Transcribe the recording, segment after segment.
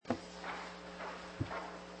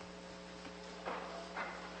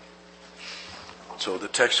So the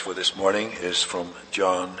text for this morning is from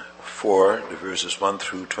John 4, the verses 1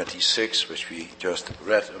 through 26, which we just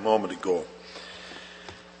read a moment ago.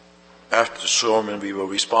 After the sermon, we will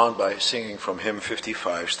respond by singing from hymn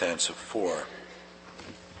 55, stanza 4.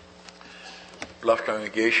 Beloved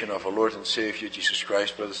congregation of our Lord and Savior Jesus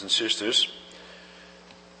Christ, brothers and sisters,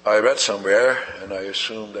 I read somewhere, and I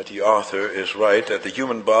assume that the author is right, that the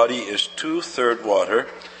human body is 2/3 water,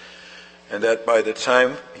 and that by the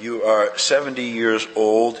time you are 70 years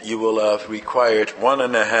old, you will have required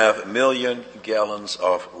 1.5 million gallons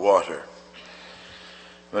of water.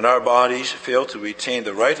 When our bodies fail to retain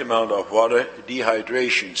the right amount of water,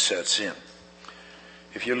 dehydration sets in.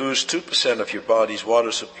 If you lose 2% of your body's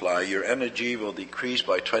water supply, your energy will decrease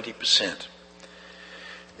by 20%.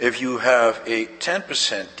 If you have a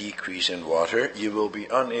 10% decrease in water, you will be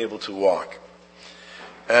unable to walk.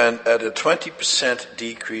 And at a 20%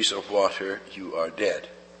 decrease of water, you are dead.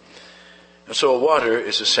 And so water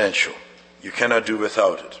is essential. You cannot do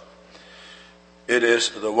without it. It is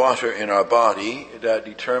the water in our body that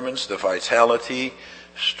determines the vitality,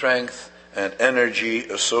 strength, and energy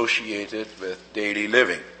associated with daily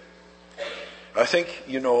living. I think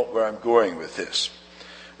you know where I'm going with this.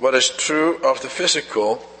 What is true of the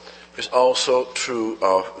physical is also true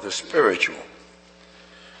of the spiritual.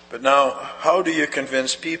 But now, how do you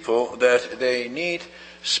convince people that they need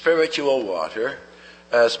spiritual water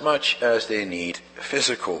as much as they need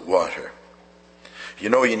physical water? You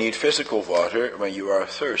know you need physical water when you are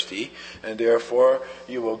thirsty, and therefore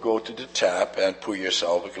you will go to the tap and pour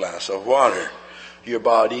yourself a glass of water. Your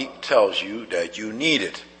body tells you that you need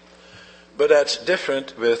it. But that's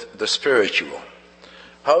different with the spiritual.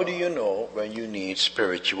 How do you know when you need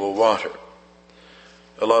spiritual water?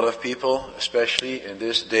 A lot of people, especially in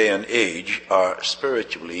this day and age, are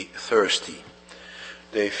spiritually thirsty.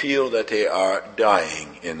 They feel that they are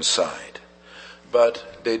dying inside,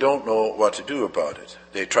 but they don't know what to do about it.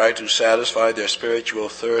 They try to satisfy their spiritual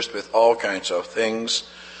thirst with all kinds of things,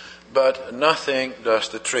 but nothing does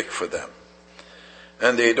the trick for them.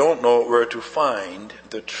 And they don't know where to find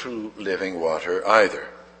the true living water either.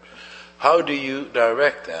 How do you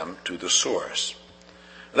direct them to the source?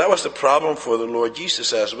 That was the problem for the Lord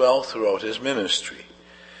Jesus as well throughout his ministry.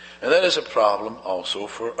 And that is a problem also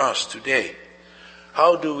for us today.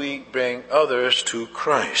 How do we bring others to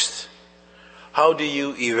Christ? How do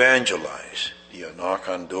you evangelize? Do you knock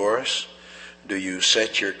on doors? Do you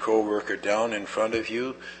set your co-worker down in front of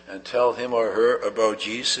you and tell him or her about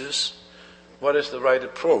Jesus? What is the right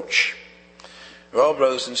approach? Well,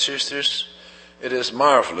 brothers and sisters, it is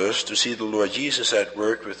marvelous to see the Lord Jesus at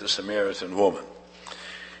work with the Samaritan woman.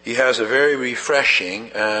 He has a very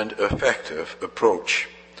refreshing and effective approach.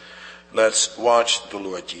 Let's watch the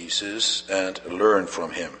Lord Jesus and learn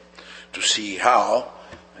from him to see how,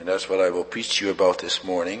 and that's what I will preach to you about this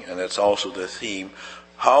morning, and that's also the theme,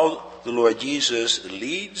 how the Lord Jesus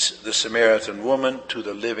leads the Samaritan woman to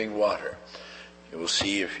the living water. You will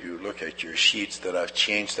see if you look at your sheets that I've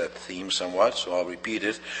changed that theme somewhat, so I'll repeat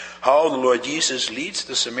it. How the Lord Jesus leads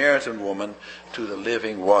the Samaritan woman to the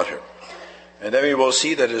living water. And then we will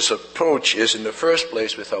see that his approach is in the first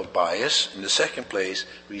place without bias, in the second place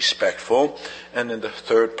respectful, and in the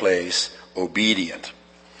third place obedient.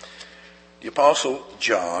 The Apostle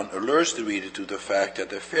John alerts the reader to the fact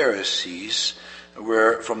that the Pharisees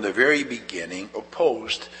were from the very beginning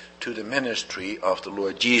opposed to the ministry of the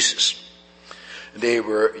Lord Jesus. They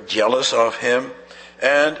were jealous of him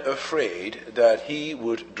and afraid that he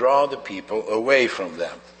would draw the people away from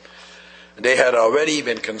them. They had already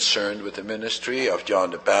been concerned with the ministry of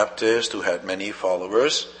John the Baptist, who had many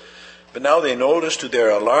followers. But now they notice to their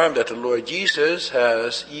alarm that the Lord Jesus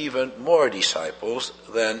has even more disciples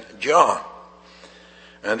than John.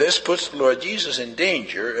 And this puts the Lord Jesus in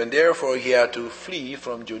danger, and therefore he had to flee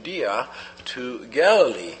from Judea to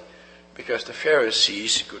Galilee, because the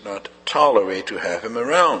Pharisees could not tolerate to have him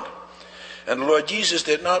around. And the Lord Jesus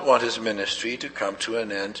did not want his ministry to come to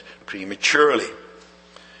an end prematurely.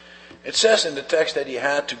 It says in the text that he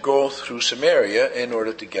had to go through Samaria in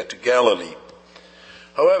order to get to Galilee.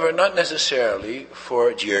 However, not necessarily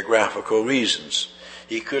for geographical reasons.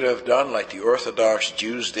 He could have done like the Orthodox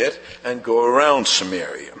Jews did and go around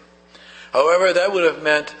Samaria. However, that would have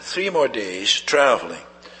meant 3 more days traveling.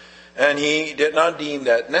 And he did not deem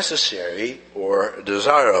that necessary or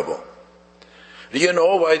desirable. Do you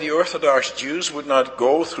know why the Orthodox Jews would not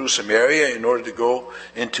go through Samaria in order to go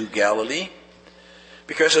into Galilee?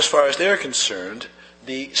 Because as far as they're concerned,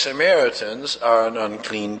 the Samaritans are an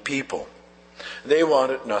unclean people. They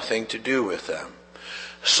wanted nothing to do with them.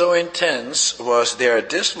 So intense was their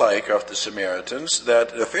dislike of the Samaritans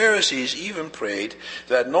that the Pharisees even prayed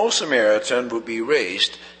that no Samaritan would be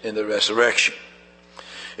raised in the resurrection.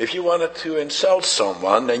 If you wanted to insult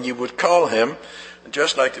someone, then you would call him,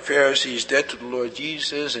 just like the Pharisees did to the Lord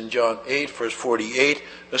Jesus in John 8, verse 48,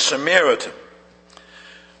 a Samaritan.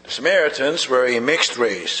 The Samaritans were a mixed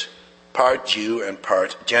race, part Jew and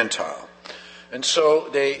part Gentile. And so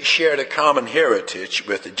they shared a common heritage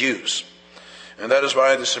with the Jews. And that is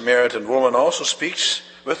why the Samaritan woman also speaks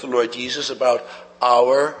with the Lord Jesus about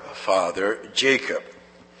our father Jacob.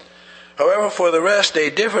 However, for the rest, they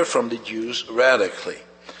differed from the Jews radically.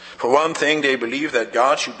 For one thing, they believed that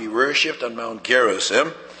God should be worshipped on Mount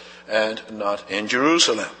Gerizim and not in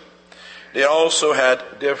Jerusalem. They also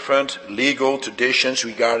had different legal traditions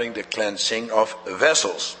regarding the cleansing of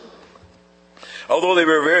vessels. Although they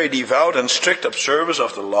were very devout and strict observers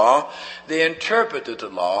of the law, they interpreted the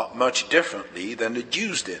law much differently than the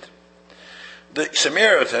Jews did. The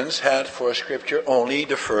Samaritans had for scripture only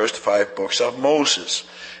the first 5 books of Moses,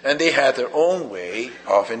 and they had their own way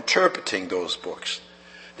of interpreting those books.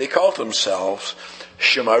 They called themselves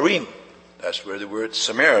Shemarim. That's where the word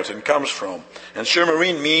Samaritan comes from. And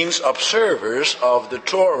Shemarim means observers of the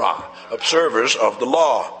Torah, observers of the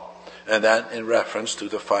law. And that in reference to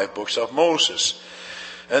the 5 books of Moses.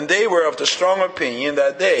 And they were of the strong opinion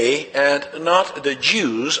that they, and not the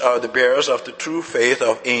Jews, are the bearers of the true faith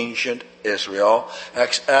of ancient Israel,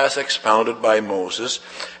 as expounded by Moses,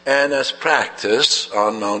 and as practiced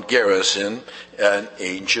on Mount Gerizim in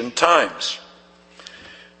ancient times.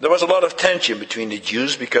 There was a lot of tension between the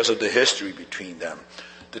Jews because of the history between them.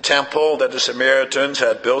 The temple that the Samaritans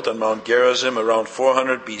had built on Mount Gerizim around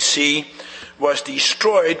 400 BC was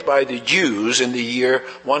destroyed by the Jews in the year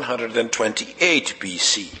 128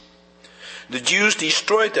 BC. The Jews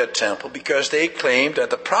destroyed that temple because they claimed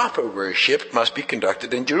that the proper worship must be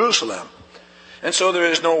conducted in Jerusalem. And so there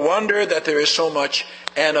is no wonder that there is so much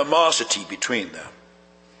animosity between them.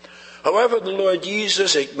 However, the Lord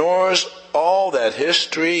Jesus ignores all that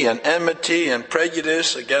history and enmity and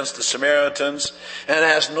prejudice against the Samaritans and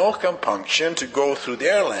has no compunction to go through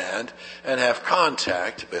their land and have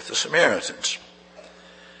contact with the Samaritans.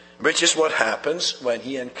 Which is what happens when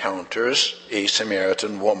he encounters a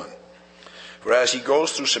Samaritan woman. For as he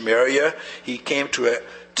goes through Samaria, he came to a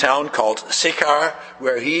town called Sychar,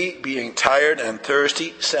 where he, being tired and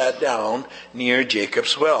thirsty, sat down near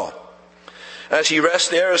Jacob's well. As he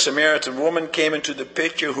rested there, a Samaritan woman came into the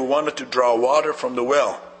picture who wanted to draw water from the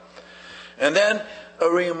well. And then a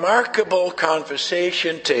remarkable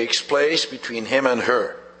conversation takes place between him and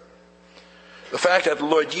her. The fact that the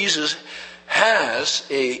Lord Jesus has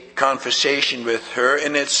a conversation with her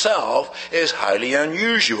in itself is highly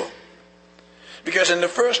unusual. Because in the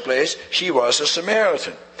first place, she was a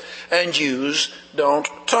Samaritan. And Jews don't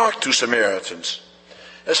talk to Samaritans.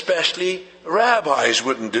 Especially rabbis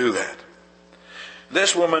wouldn't do that.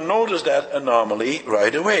 This woman noticed that anomaly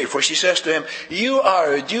right away, for she says to him, "You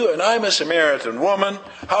are a Jew and I'm a Samaritan woman.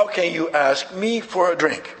 How can you ask me for a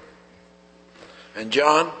drink?" And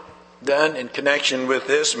John then, in connection with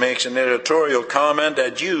this, makes an editorial comment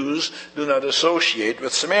that Jews do not associate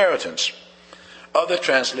with Samaritans. Other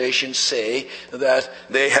translations say that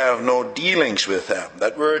they have no dealings with them.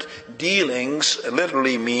 That word dealings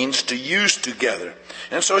literally means to use together.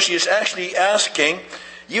 And so she is actually asking,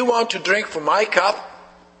 "You want to drink from my cup?"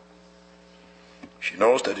 She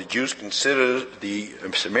knows that the Jews consider the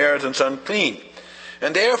Samaritans unclean,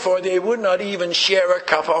 and therefore they would not even share a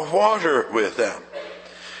cup of water with them.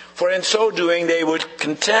 For in so doing they would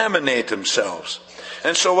contaminate themselves.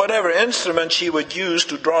 And so whatever instrument she would use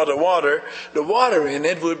to draw the water in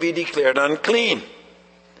it would be declared unclean.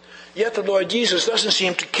 Yet the Lord Jesus doesn't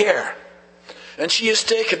seem to care, and she is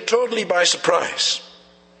taken totally by surprise.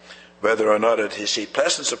 Whether or not it is a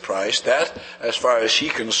pleasant surprise, that, as far as she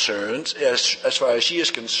is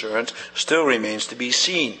concerned, still remains to be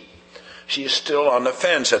seen. She is still on the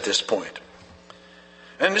fence at this point.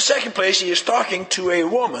 And in the second place, he is talking to a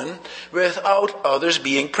woman without others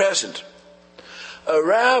being present. A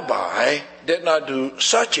rabbi did not do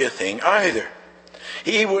such a thing either.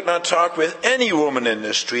 He would not talk with any woman in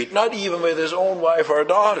the street, not even with his own wife or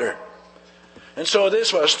daughter. And so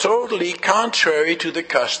this was totally contrary to the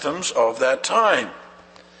customs of that time.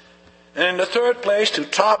 And in the third place, to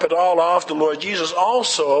top it all off, the Lord Jesus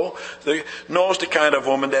also knows the kind of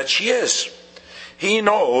woman that she is. He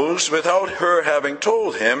knows, without her having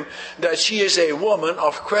told him, that she is a woman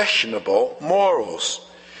of questionable morals.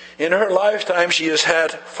 In her lifetime, she has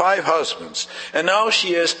had 5 husbands. And now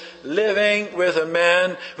she is living with a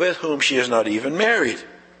man with whom she is not even married.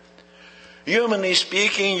 Humanly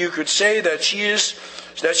speaking, you could say that she is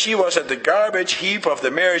that she was at the garbage heap of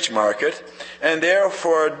the marriage market, and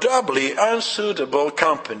therefore doubly unsuitable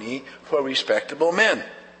company for respectable men.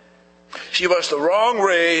 She was the wrong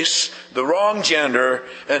race, the wrong gender,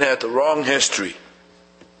 and had the wrong history.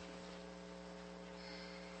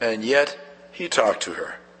 And yet, he talked to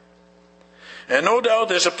her. And no doubt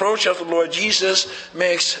this approach of the Lord Jesus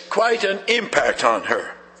makes quite an impact on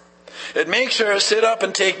her. It makes her sit up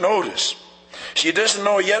and take notice. She doesn't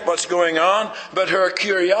know yet what's going on, but her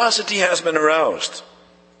curiosity has been aroused.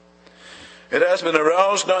 It has been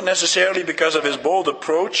aroused not necessarily because of his bold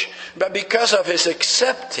approach, but because of his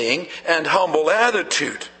accepting and humble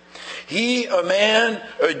attitude. He, a man,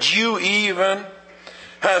 a Jew even,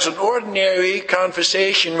 has an ordinary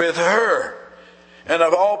conversation with her, and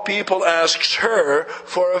of all people asks her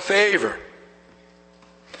for a favor.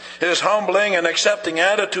 His humbling and accepting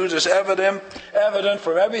attitude is evident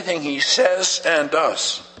from everything he says and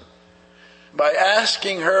does. By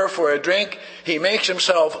asking her for a drink, he makes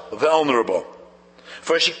himself vulnerable.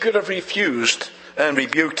 For she could have refused and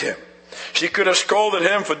rebuked him. She could have scolded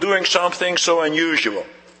him for doing something so unusual.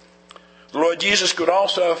 The Lord Jesus could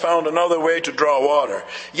also have found another way to draw water.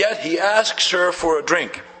 Yet he asks her for a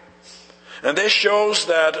drink. And this shows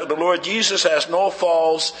that the Lord Jesus has no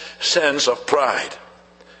false sense of pride.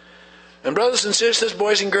 And brothers and sisters,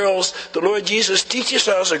 boys and girls, the Lord Jesus teaches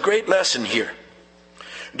us a great lesson here.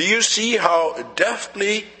 Do you see how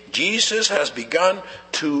deftly Jesus has begun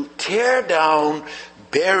to tear down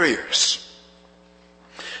barriers?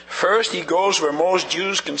 First, he goes where most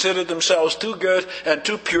Jews consider themselves too good and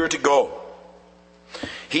too pure to go.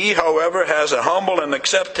 He, however, has a humble and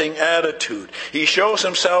accepting attitude. He shows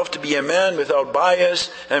himself to be a man without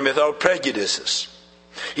bias and without prejudices.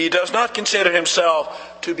 He does not consider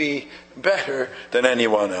himself to be better than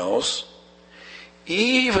anyone else,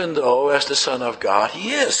 even though as the Son of God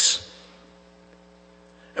he is.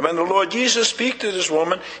 And when the Lord Jesus speaks to this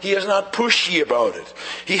woman, he is not pushy about it.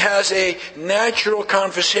 He has a natural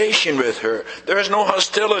conversation with her. There is no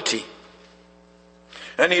hostility.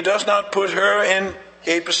 And he does not put her in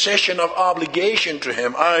a position of obligation to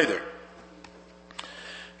him either.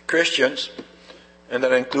 Christians, and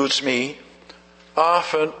that includes me,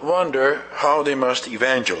 often wonder how they must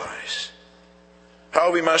evangelize.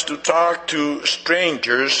 How we must talk to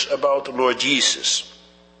strangers about the Lord Jesus.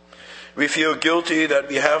 We feel guilty that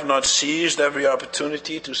we have not seized every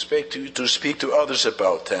opportunity to speak to others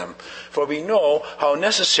about them, for we know how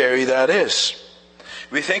necessary that is.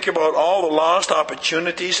 We think about all the lost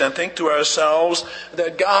opportunities and think to ourselves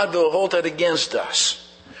that God will hold that against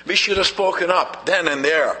us. We should have spoken up then and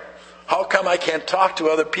there. How come I can't talk to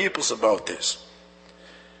other people about this?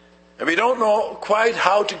 And we don't know quite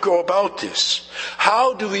how to go about this.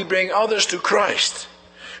 How do we bring others to Christ?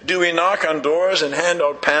 Do we knock on doors and hand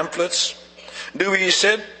out pamphlets? Do we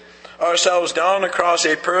sit ourselves down across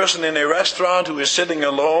a person in a restaurant who is sitting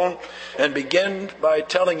alone and begin by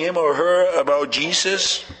telling him or her about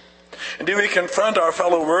Jesus? And do we confront our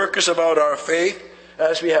fellow workers about our faith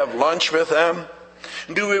as we have lunch with them?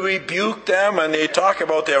 Do we rebuke them when they talk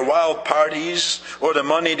about their wild parties or the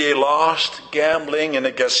money they lost gambling in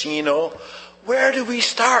a casino? Where do we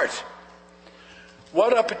start?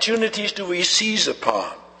 What opportunities do we seize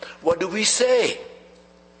upon? What do we say?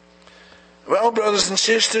 Well, brothers and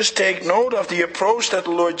sisters, take note of the approach that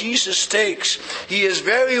the Lord Jesus takes. He is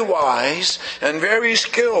very wise and very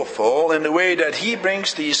skillful in the way that he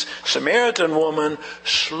brings this Samaritan woman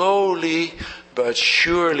slowly but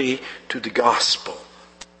surely to the gospel,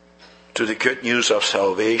 to the good news of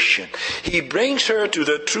salvation. He brings her to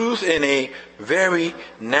the truth in a very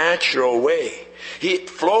natural way. It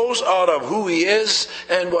flows out of who he is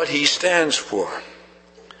and what he stands for.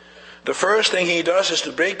 The first thing he does is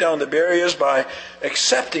to break down the barriers by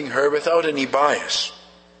accepting her without any bias.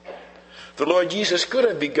 The Lord Jesus could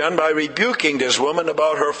have begun by rebuking this woman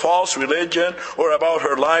about her false religion or about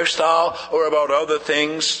her lifestyle or about other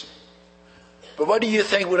things. But what do you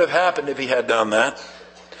think would have happened if he had done that?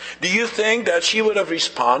 Do you think that she would have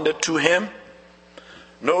responded to him?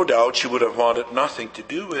 No doubt she would have wanted nothing to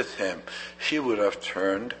do with him. She would have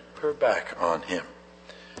turned her back on him.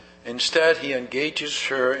 Instead, he engages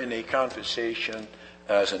her in a conversation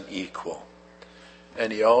as an equal.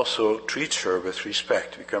 And he also treats her with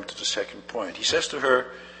respect. We come to the second point. He says to her,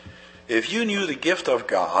 if you knew the gift of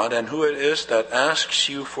God and who it is that asks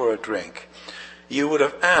you for a drink, you would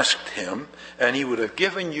have asked him, and he would have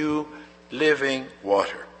given you living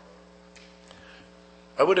water.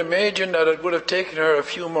 I would imagine that it would have taken her a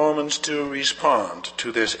few moments to respond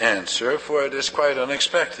to this answer, for it is quite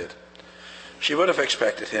unexpected. She would have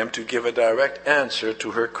expected him to give a direct answer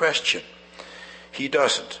to her question. He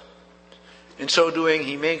doesn't. In so doing,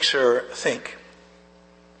 he makes her think.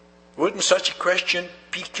 Wouldn't such a question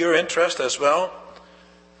pique your interest as well?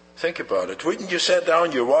 Think about it. Wouldn't you set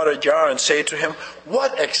down your water jar and say to him,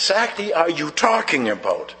 what exactly are you talking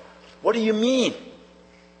about? What do you mean?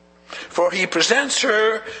 For he presents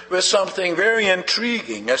her with something very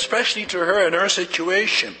intriguing, especially to her in her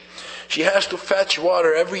situation. She has to fetch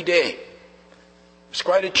water every day. It's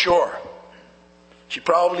quite a chore. She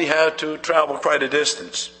probably had to travel quite a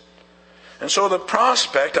distance. And so the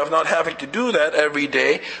prospect of not having to do that every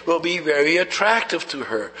day will be very attractive to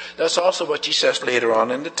her. That's also what she says later on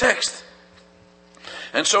in the text.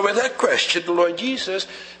 And so with that question, the Lord Jesus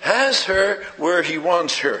has her where he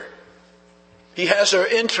wants her. He has her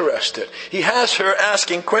interested. He has her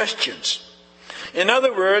asking questions. In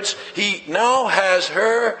other words, he now has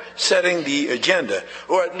her setting the agenda,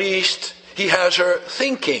 or at least he has her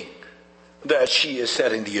thinking that she is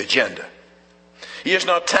setting the agenda. He is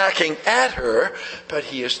not tacking at her, but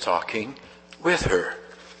he is talking with her.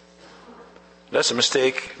 That's a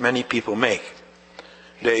mistake many people make.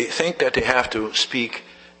 They think that they have to speak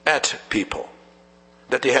at people,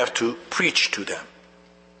 that they have to preach to them.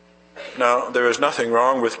 Now, there is nothing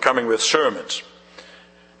wrong with coming with sermons.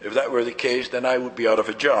 If that were the case, then I would be out of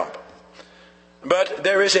a job. But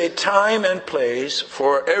there is a time and place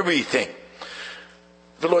for everything.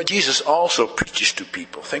 The Lord Jesus also preaches to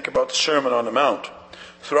people. Think about the Sermon on the Mount.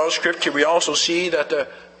 Throughout Scripture, we also see that the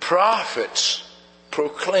prophets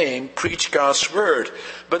preach God's word.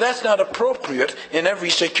 But that's not appropriate in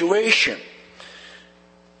every situation.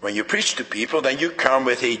 When you preach to people, then you come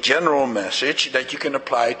with a general message that you can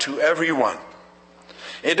apply to everyone.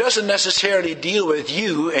 It doesn't necessarily deal with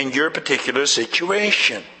you and your particular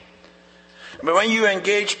situation. But when you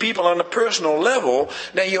engage people on a personal level,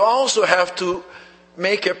 then you also have to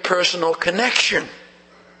make a personal connection.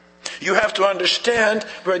 You have to understand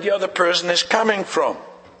where the other person is coming from.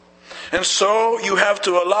 And so you have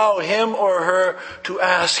to allow him or her to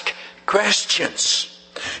ask questions.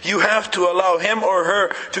 You have to allow him or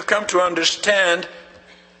her to come to understand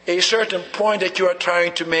a certain point that you are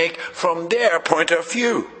trying to make from their point of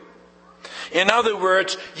view. In other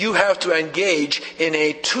words, you have to engage in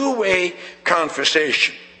a two-way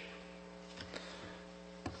conversation.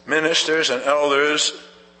 Ministers and elders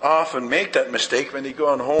often make that mistake when they go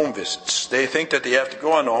on home visits. They think that they have to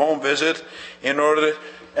go on a home visit and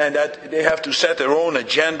that they have to set their own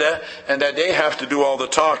agenda and that they have to do all the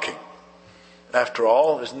talking. After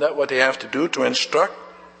all, isn't that what they have to do to instruct?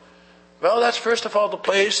 Well, that's first of all the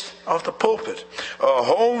place of the pulpit. A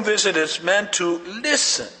home visit is meant to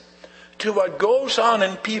listen to what goes on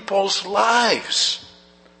in people's lives.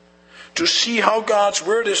 To see how God's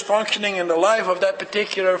word is functioning in the life of that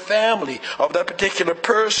particular family, of that particular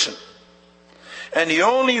person. And the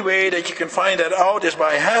only way that you can find that out is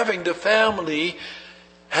by having the family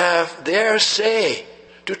have their say,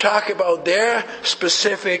 to talk about their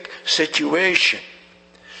specific situation.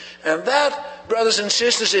 And that, brothers and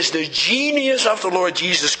sisters, is the genius of the Lord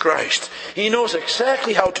Jesus Christ. He knows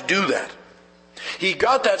exactly how to do that. He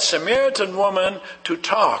got that Samaritan woman to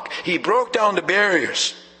talk. He broke down the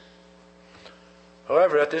barriers.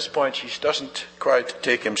 However, at this point, she doesn't quite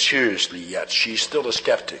take him seriously yet. She's still a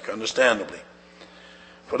skeptic, understandably.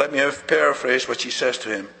 But let me paraphrase what she says to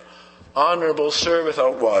him. Honorable sir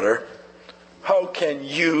without water, how can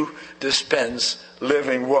you dispense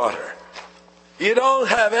living water? You don't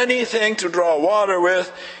have anything to draw water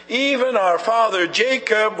with. Even our father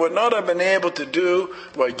Jacob would not have been able to do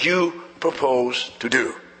what you propose to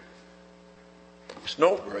do. It's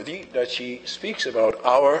noteworthy that she speaks about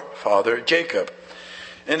our father Jacob.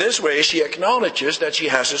 In this way, she acknowledges that she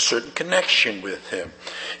has a certain connection with him.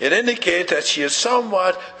 It indicates that she is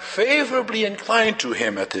somewhat favorably inclined to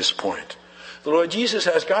him at this point. The Lord Jesus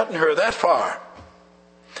has gotten her that far.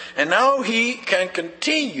 And now he can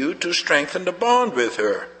continue to strengthen the bond with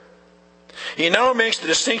her. He now makes the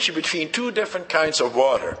distinction between two different kinds of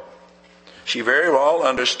water. She very well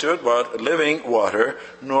understood what living water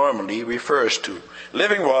normally refers to.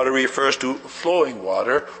 Living water refers to flowing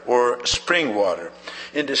water or spring water,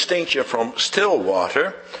 in distinction from still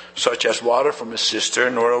water, such as water from a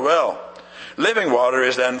cistern or a well. Living water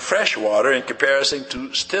is then fresh water in comparison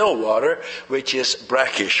to still water, which is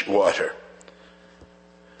brackish water.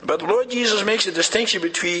 But the Lord Jesus makes a distinction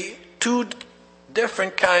between two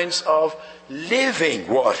different kinds of living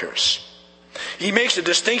waters. He makes a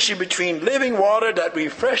distinction between living water that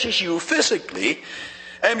refreshes you physically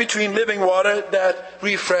and between living water that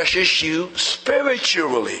refreshes you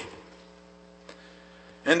spiritually.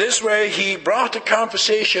 In this way, he brought the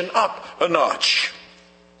conversation up a notch.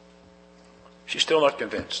 She's still not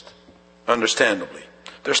convinced, understandably.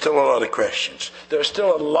 There's still a lot of questions. There's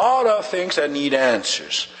still a lot of things that need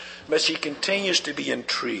answers. But she continues to be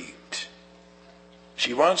intrigued.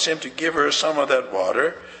 She wants him to give her some of that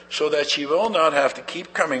water so that she will not have to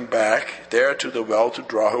keep coming back there to the well to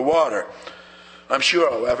draw her water. I'm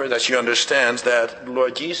sure, however, that she understands that the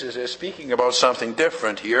Lord Jesus is speaking about something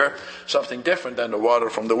different here, something different than the water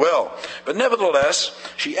from the well. But nevertheless,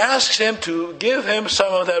 she asks him to give him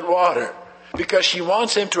some of that water because she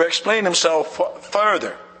wants him to explain himself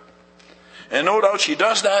further. And no doubt she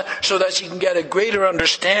does that so that she can get a greater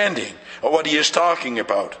understanding of what he is talking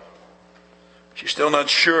about. She's still not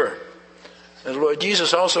sure. And the Lord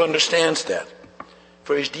Jesus also understands that.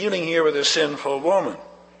 For he's dealing here with a sinful woman.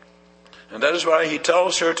 And that is why he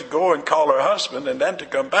tells her to go and call her husband and then to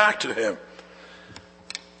come back to him.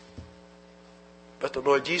 But the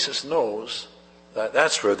Lord Jesus knows that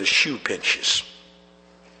that's where the shoe pinches.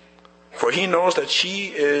 For he knows that she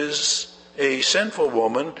is a sinful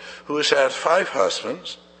woman who has had 5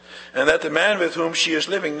 husbands, and that the man with whom she is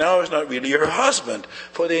living now is not really her husband,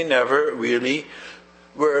 for they never really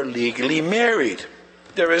were legally married.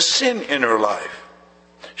 There is sin in her life.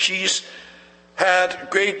 She's had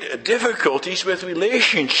great difficulties with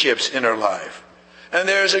relationships in her life, and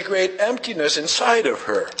there's a great emptiness inside of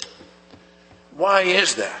her. Why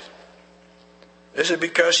is that? Is it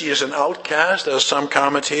because she is an outcast, as some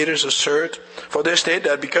commentators assert? For they state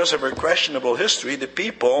that because of her questionable history, the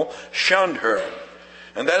people shunned her.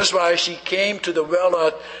 And that is why she came to the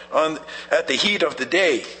well at the heat of the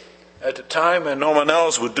day, at the time when no one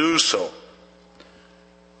else would do so.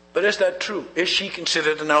 But is that true? Is she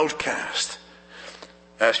considered an outcast?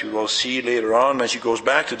 As we will see later on, when she goes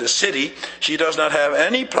back to the city, she does not have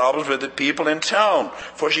any problems with the people in town,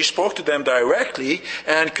 for she spoke to them directly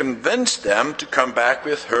and convinced them to come back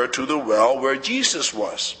with her to the well where Jesus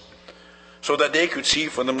was, so that they could see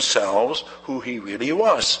for themselves who he really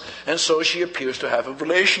was. And so she appears to have a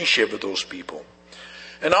relationship with those people.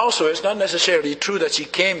 And also, it's not necessarily true that she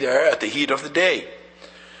came there at the heat of the day.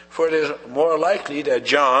 For it is more likely that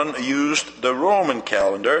John used the Roman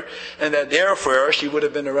calendar, and that therefore she would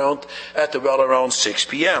have been around at the well around 6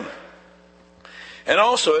 p.m. And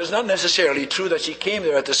also, it's not necessarily true that she came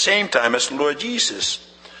there at the same time as the Lord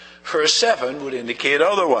Jesus. Verse 7 would indicate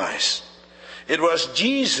otherwise. It was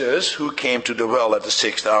Jesus who came to the well at the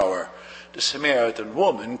 6th hour. The Samaritan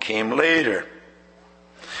woman came later.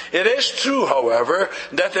 It is true, however,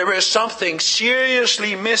 that there is something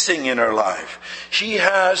seriously missing in her life. She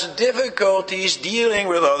has difficulties dealing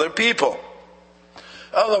with other people.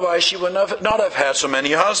 Otherwise, she would not have had so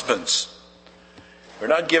many husbands. We're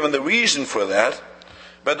not given the reason for that.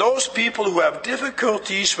 But those people who have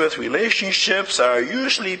difficulties with relationships are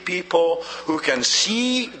usually people who can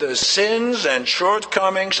see the sins and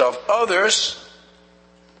shortcomings of others,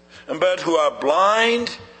 but who are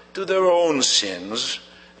blind to their own sins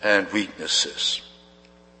and weaknesses.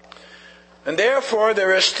 And therefore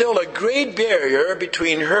there is still a great barrier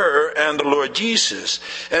between her and the Lord Jesus.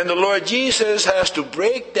 And the Lord Jesus has to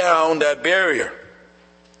break down that barrier.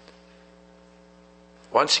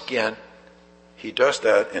 Once again, he does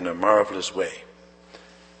that in a marvelous way.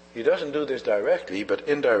 He doesn't do this directly, but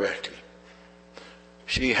indirectly.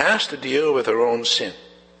 She has to deal with her own sin.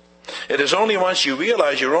 It is only once you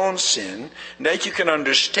realize your own sin that you can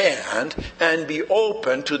understand and be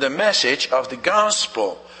open to the message of the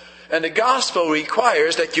gospel. And the gospel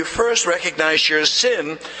requires that you first recognize your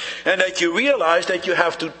sin and that you realize that you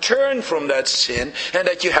have to turn from that sin and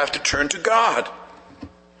that you have to turn to God.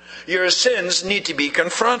 Your sins need to be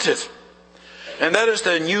confronted. And that is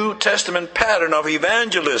the New Testament pattern of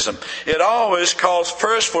evangelism. It always calls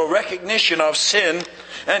first for recognition of sin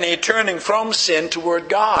and a turning from sin toward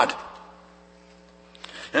God.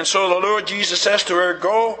 And so the Lord Jesus says to her,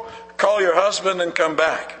 go, call your husband and come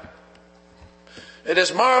back. It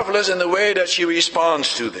is marvelous in the way that she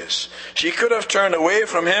responds to this. She could have turned away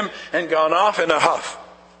from him and gone off in a huff.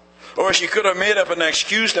 Or she could have made up an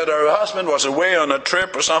excuse that her husband was away on a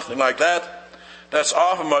trip or something like that. That's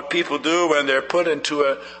often what people do when they're put into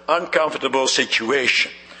an uncomfortable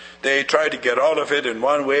situation. They try to get out of it in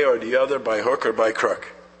one way or the other, by hook or by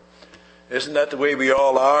crook. Isn't that the way we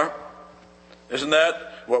all are? Isn't that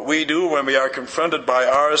what we do when we are confronted by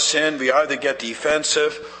our sin? We either get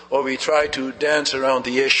defensive or we try to dance around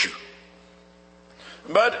the issue.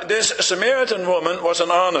 But this Samaritan woman was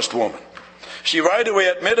an honest woman. She right away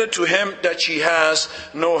admitted to him that she has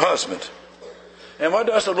no husband. And what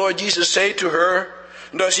does the Lord Jesus say to her?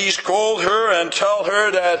 Does he scold her and tell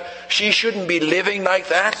her that she shouldn't be living like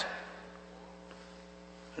that?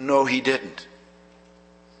 No, he didn't.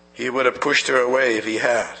 He would have pushed her away if he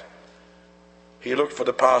had. He looked for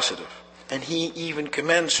the positive. And he even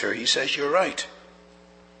commends her. He says, you're right.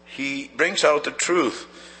 He brings out the truth.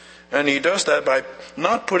 And he does that by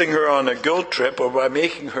not putting her on a guilt trip or by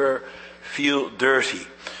making her feel dirty.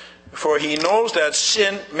 For he knows that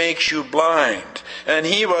sin makes you blind. And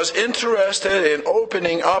he was interested in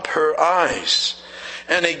opening up her eyes.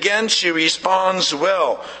 And again she responds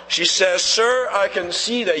well. She says, sir, I can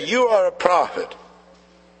see that you are a prophet.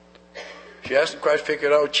 She hasn't quite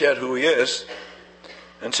figured out yet who he is.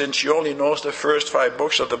 And since she only knows the first 5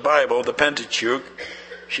 books of the Bible, the Pentateuch,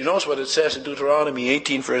 she knows what it says in Deuteronomy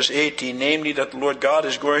 18, verse 18, namely that the Lord God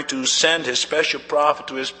is going to send his special prophet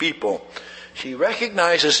to his people. She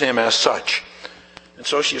recognizes him as such. And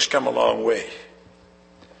so she has come a long way.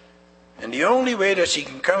 And the only way that she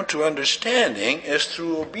can come to understanding is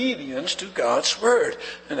through obedience to God's word.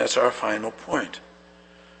 And that's our final point.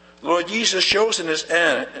 The Lord Jesus shows in his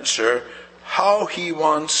answer how he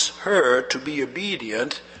wants her to be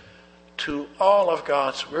obedient to all of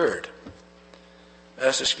God's word.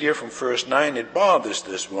 As is clear from verse 9, it bothers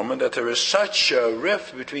this woman that there is such a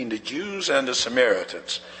rift between the Jews and the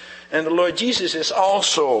Samaritans. And the Lord Jesus is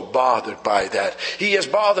also bothered by that. He is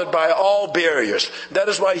bothered by all barriers. That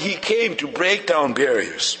is why he came to break down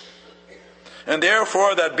barriers. And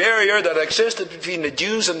therefore that barrier that existed between the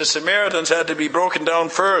Jews and the Samaritans had to be broken down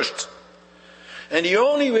first. And the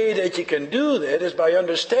only way that you can do that is by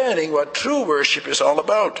understanding what true worship is all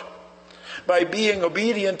about. By being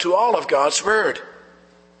obedient to all of God's word.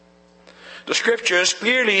 The scriptures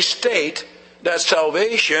clearly state that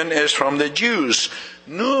salvation is from the Jews.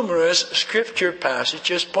 Numerous scripture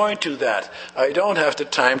passages point to that. I don't have the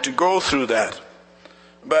time to go through that.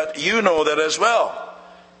 But you know that as well.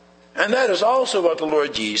 And that is also what the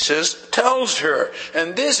Lord Jesus tells her.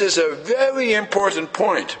 And this is a very important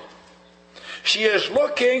point. She is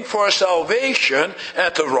looking for salvation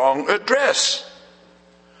at the wrong address.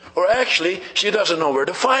 Or actually, she doesn't know where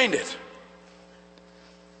to find it.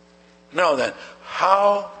 Now then,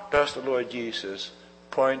 how does the Lord Jesus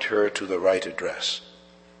point her to the right address?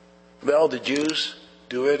 Well, the Jews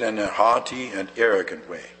do it in a haughty and arrogant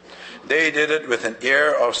way. They did it with an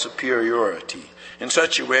air of superiority, in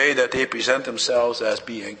such a way that they present themselves as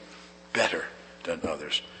being better than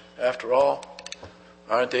others. After all,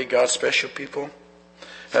 aren't they God's special people?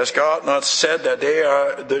 Has God not said that they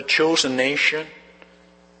are the chosen nation?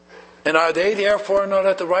 And are they therefore not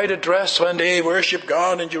at the right address when they worship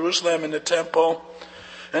God in Jerusalem in the temple?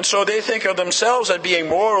 And so they think of themselves as being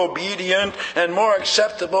more obedient and more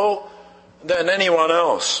acceptable than anyone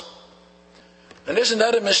else. And isn't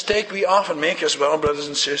that a mistake we often make as well, brothers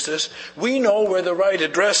and sisters? We know where the right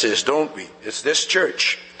address is, don't we? It's this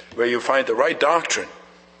church where you find the right doctrine.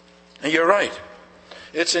 And you're right.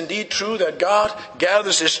 It's indeed true that God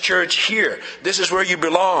gathers his church here. This is where you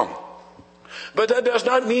belong. But that does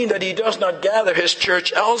not mean that he does not gather his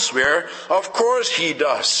church elsewhere. Of course he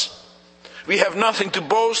does. We have nothing to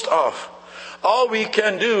boast of. All we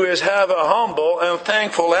can do is have a humble and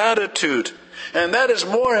thankful attitude. And that is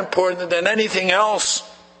more important than anything else.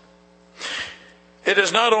 It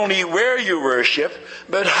is not only where you worship,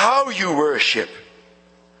 but how you worship.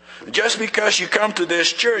 Just because you come to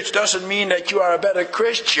this church doesn't mean that you are a better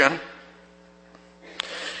Christian.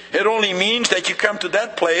 It only means that you come to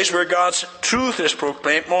that place where God's truth is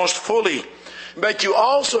proclaimed most fully. But you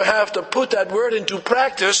also have to put that word into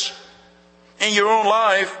practice in your own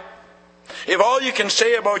life. If all you can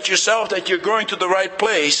say about yourself that you're going to the right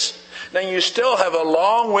place, then you still have a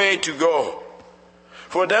long way to go.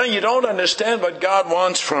 For then you don't understand what God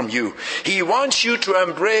wants from you. He wants you to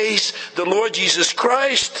embrace the Lord Jesus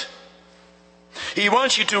Christ. He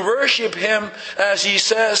wants you to worship him, as he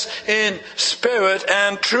says, in spirit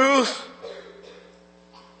and truth.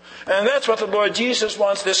 And that's what the Lord Jesus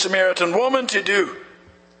wants this Samaritan woman to do.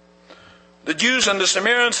 The Jews and the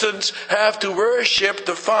Samaritans have to worship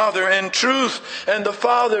the Father in truth. And the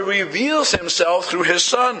Father reveals himself through his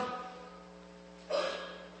Son.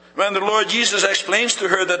 When the Lord Jesus explains to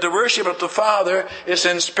her that the worship of the Father is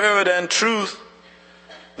in spirit and truth,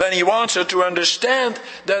 then he wants her to understand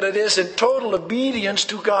that it is in total obedience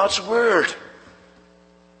to God's Word.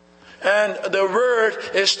 And the Word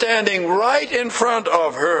is standing right in front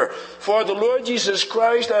of her. For the Lord Jesus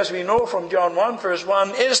Christ, as we know from John 1 verse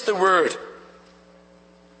 1, is the Word.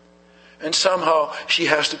 And somehow she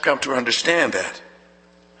has to come to understand that.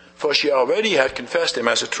 For she already had confessed him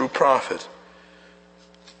as a true prophet.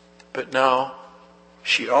 But now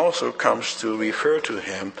she also comes to refer to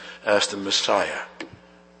him as the Messiah.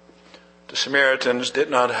 The Samaritans did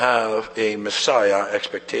not have a Messiah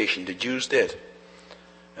expectation. The Jews did.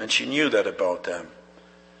 And she knew that about them.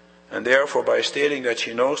 And therefore, by stating that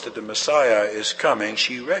she knows that the Messiah is coming,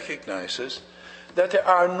 she recognizes that there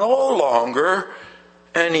are no longer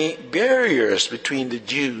any barriers between the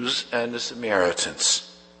Jews and the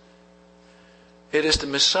Samaritans. It is the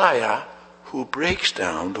Messiah who breaks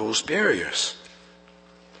down those barriers.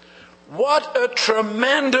 What a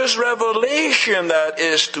tremendous revelation that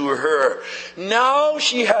is to her. Now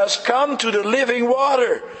she has come to the living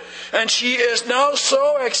water. And she is now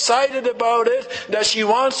so excited about it that she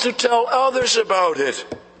wants to tell others about it.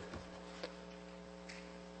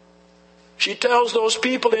 She tells those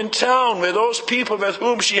people in town, with those people with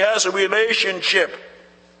whom she has a relationship.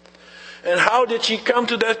 And how did she come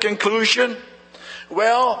to that conclusion?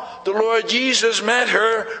 Well, the Lord Jesus met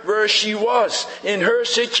her where she was, in her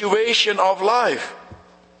situation of life.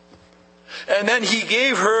 And then He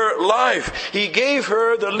gave her life. He gave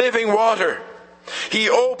her the living water. He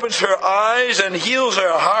opens her eyes and heals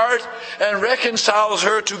her heart and reconciles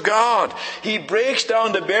her to God. He breaks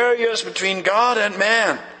down the barriers between God and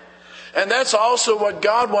man. And that's also what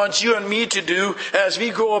God wants you and me to do as we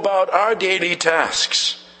go about our daily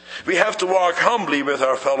tasks. We have to walk humbly with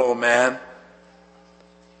our fellow man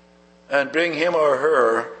and bring him or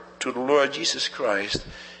her to the Lord Jesus Christ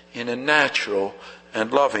in a natural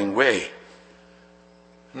and loving way.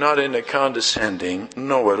 Not in a condescending,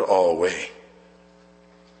 know-it-all way.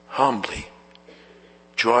 Humbly,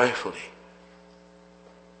 joyfully.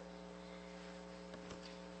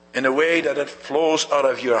 In a way that it flows out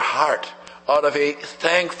of your heart, out of a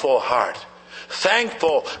thankful heart.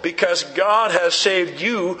 Thankful because God has saved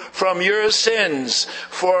you from your sins.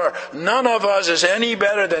 For none of us is any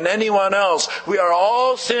better than anyone else. We are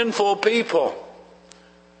all sinful people.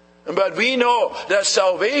 But we know that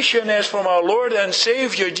salvation is from our Lord and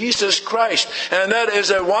Savior Jesus Christ. And that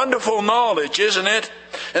is a wonderful knowledge, isn't it?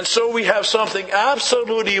 And so we have something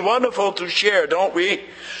absolutely wonderful to share, don't we?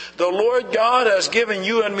 The Lord God has given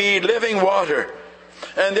you and me living water.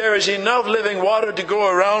 And there is enough living water to go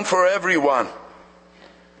around for everyone.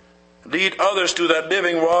 Lead others to that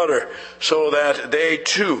living water so that they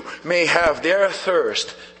too may have their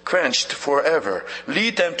thirst quenched forever.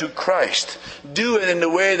 Lead them to Christ. Do it in the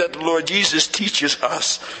way that the Lord Jesus teaches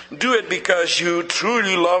us. Do it because you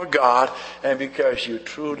truly love God and because you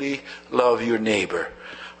truly love your neighbor.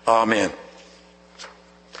 Amen.